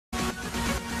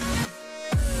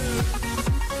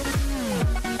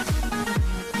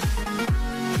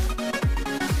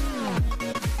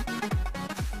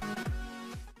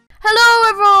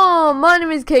my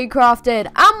name is Crafted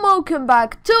and welcome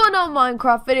back to another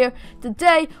Minecraft video.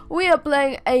 Today we are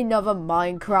playing another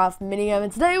Minecraft minigame,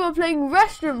 and today we're playing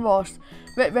Restaurant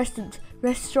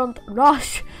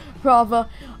Rush, rather,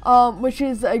 which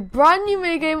is a brand new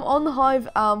minigame on the Hive.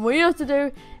 What you have to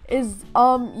do is,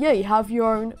 you have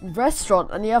your own restaurant,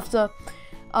 and you have to,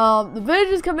 the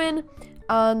villagers come in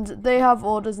and they have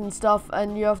orders and stuff,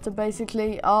 and you have to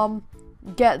basically,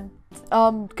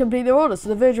 complete their order. So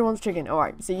the villager wants chicken.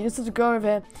 Alright, so you just have to go over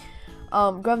here,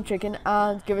 grab chicken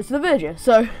and give it to the villager.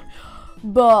 So,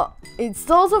 but it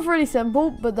starts off really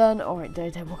simple, but then, alright,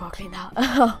 we gotta clean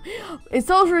that. It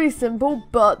starts really simple,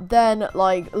 but then,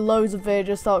 like, loads of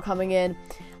villagers start coming in,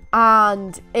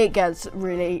 and it gets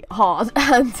really hard,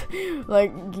 and,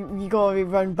 like, you gotta be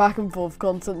running back and forth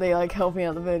constantly, like, helping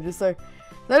out the villagers. So,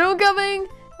 anyone coming?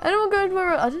 Anyone going to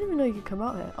my I didn't even know you could come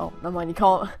out here. Oh, never mind, you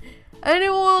can't.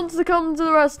 Anyone wants to come to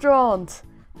the restaurant?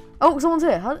 Oh, someone's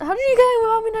here. How did you get in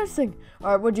without me noticing?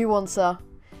 Alright, what do you want, sir?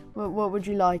 What would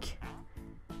you like?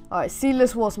 Alright,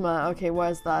 seedless watermelon. Okay,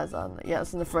 where's that? Yeah,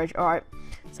 it's in the fridge. Alright,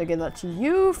 so give that to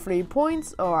you. 3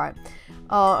 points. Alright.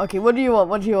 Okay, what do you want?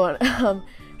 What do you want?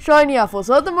 Shiny apple.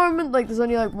 So at the moment, like, there's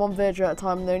only like one villager at a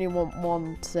time, and they only want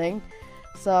one thing.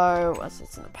 So,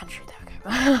 it's in the pantry. There we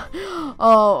go.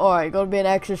 Oh, alright, gotta be an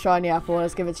extra shiny apple.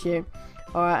 Let's give it to you.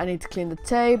 Alright, I need to clean the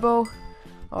table.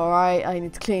 Alright, I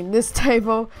need to clean this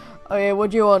table. Okay, what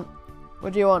do you want?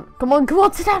 What do you want? Come on,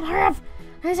 sit down, hurry up!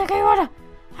 Take your order!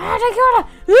 Take your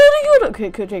order!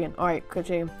 Okay, cook chicken. Alright, cook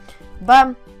chicken.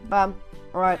 Bam, bam.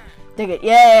 Alright, take it.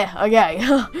 Yeah, okay.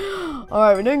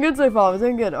 Alright, we're doing good so far, we're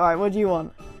doing good. Alright, what do you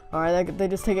want? Alright, they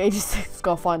just take ages to just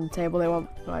gotta find the table they want.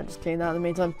 Alright, just clean that in the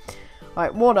meantime.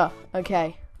 Alright, water.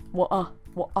 Okay. There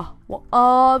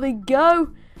we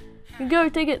go. Go,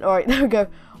 take it. Alright, there we go.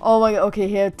 Oh my god, okay,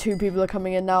 here 2 people are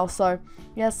coming in now, so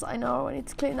yes, I know, I need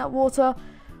to clean that water.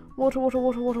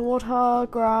 Water.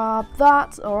 Grab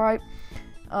that. Alright.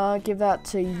 Give that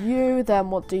to you.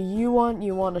 Then what do you want?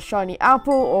 You want a shiny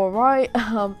apple, alright.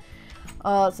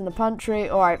 It's in the pantry.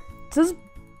 Alright. This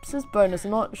is bonus,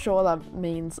 I'm not sure what that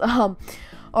means.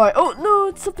 Alright. Oh no,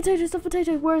 it's stuffed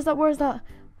potato. Where is that? I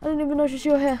didn't even notice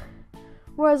you were here.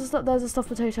 Where is the stuff? There's a stuffed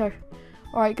potato.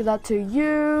 Alright, give that to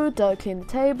you. Clean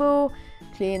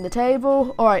the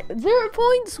table. Alright, 0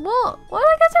 points? What? Why did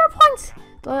I get 0 points?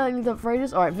 Did I leave that for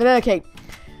ages? Alright, vanilla cake.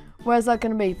 Where's that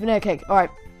going to be? Vanilla cake.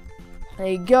 Alright. There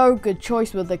you go. Good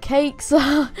choice with the cakes.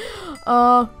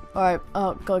 Alright,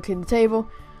 gotta clean the table.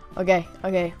 Okay.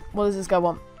 What does this guy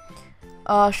want?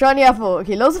 Shiny apple.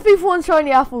 Okay, lots of people want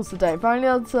shiny apples today. Apparently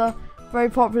that's a very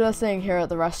popular thing here at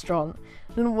the restaurant.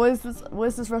 Then what is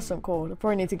this restaurant called? I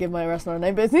probably need to give my restaurant a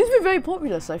name, but it seems to be very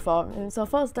popular so far. It's our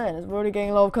first day and it's already getting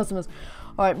a lot of customers.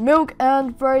 Alright, milk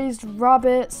and braised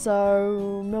rabbit.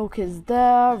 So milk is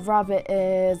there, rabbit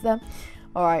is there.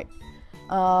 Alright.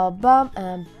 Bam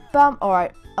and bam.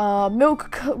 Alright. Milk,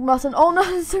 cooked mutton. Oh no,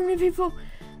 there's too many people.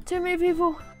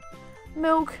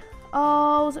 Milk.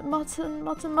 Was it mutton?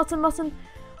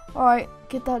 Alright,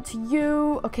 get that to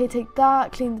you. Okay, take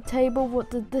that. Clean the table. What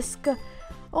did this go?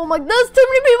 Oh my, there's too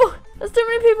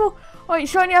many people. Alright,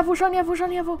 shiny apple.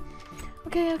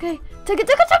 Okay. Take it.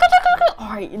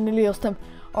 Alright, you nearly lost him.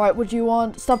 Alright, what do you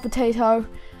want? Stuffed potato.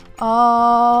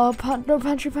 No,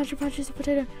 pantry, stuffed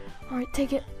potato. Alright,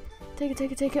 take it.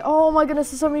 Oh my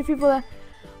goodness, there's so many people there.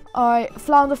 Alright,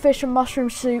 flounder fish and mushroom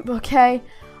soup, okay.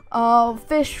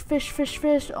 Fish.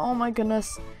 Oh my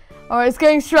goodness. Alright, it's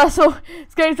getting stressful.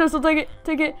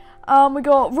 Take it. We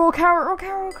got raw carrot.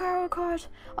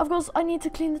 I need to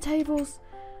clean the tables.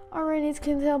 I really need to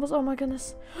clean the tables. Oh my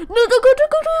goodness. No.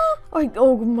 Alright,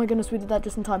 oh my goodness, we did that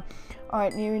just in time.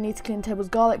 Alright, we need to clean the tables.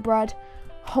 Garlic bread.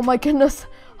 Oh my goodness.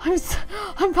 I'm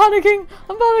panicking.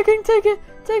 Take it.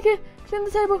 Clean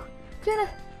the table. Clean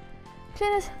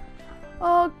it.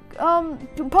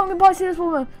 Pumpkin pie seedless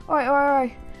watermelon.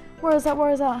 Alright. Where is that?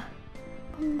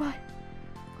 Pumpkin pie.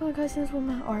 Seedless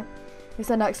watermelon. Alright. We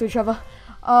stand next to each other.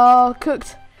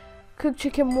 Cooked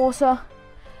chicken water.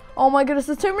 Oh my goodness,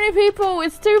 there's too many people.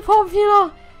 It's too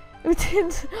popular.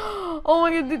 Oh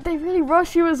my god, they really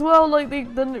rush you as well. Like these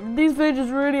villagers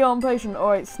really aren't patient.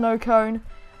 Alright, snow cone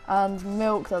and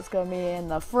milk. That's gonna be in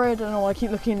the fridge. I don't know why I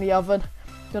keep looking in the oven.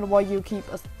 Don't know why you keep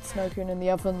a snow cone in the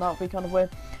oven. That would be kind of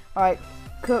weird. Alright,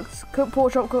 cooked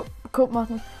pork chop, cooked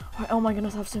mutton. Alright, oh my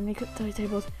goodness, I have so many cooked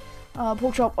tables.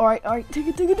 Pork chop. Alright. Take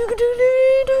it.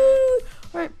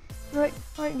 Alright,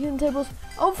 clean the tables.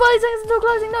 Oh, 5 seconds until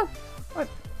closing, no! Alright.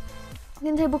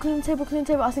 Clean table.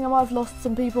 I think I might have lost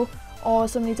some people. Oh,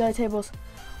 so many dirty tables.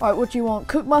 Alright, what do you want?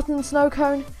 Cooked mutton, snow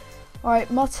cone. Alright,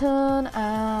 mutton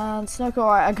and snow cone.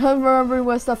 Alright, I can't remember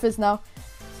where stuff is now.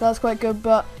 So that's quite good,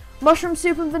 but Mushroom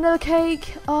soup and vanilla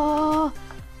cake.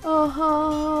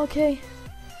 Okay.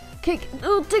 Cake.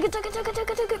 Oh, take it.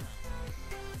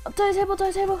 Dining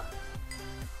table.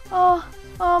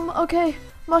 Okay.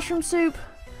 Mushroom soup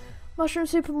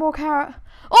and more carrot.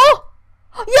 Oh!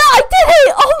 Yeah, I did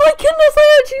it! Oh my goodness,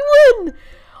 I actually won!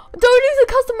 Don't lose a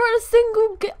customer in a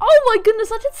single game. Oh my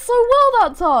goodness, I did so well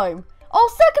that time. Oh,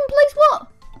 second place, what?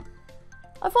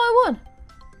 I thought I won.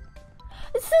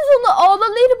 It says on the, the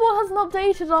leaderboard hasn't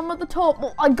updated, I'm at the top.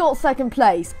 Well, I got second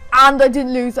place, and I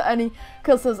didn't lose any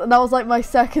customers, and that was like my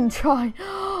second try.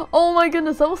 Oh my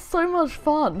goodness, that was so much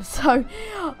fun. So,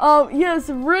 yeah, it's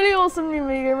a really awesome new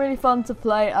minigame, really fun to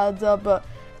play, and, but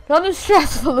kind of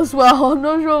stressful as well. I'm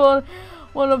not sure I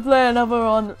want to play another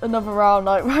round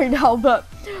like right now, but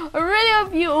I really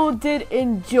hope you all did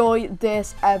enjoy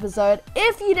this episode.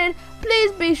 If you did,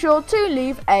 please be sure to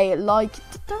leave a like.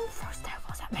 Don't throw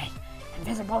snowballs at me.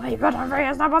 Invisible people don't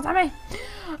throw snowballs at me.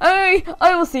 Anyway,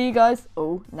 I will see you guys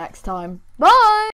all next time. Bye!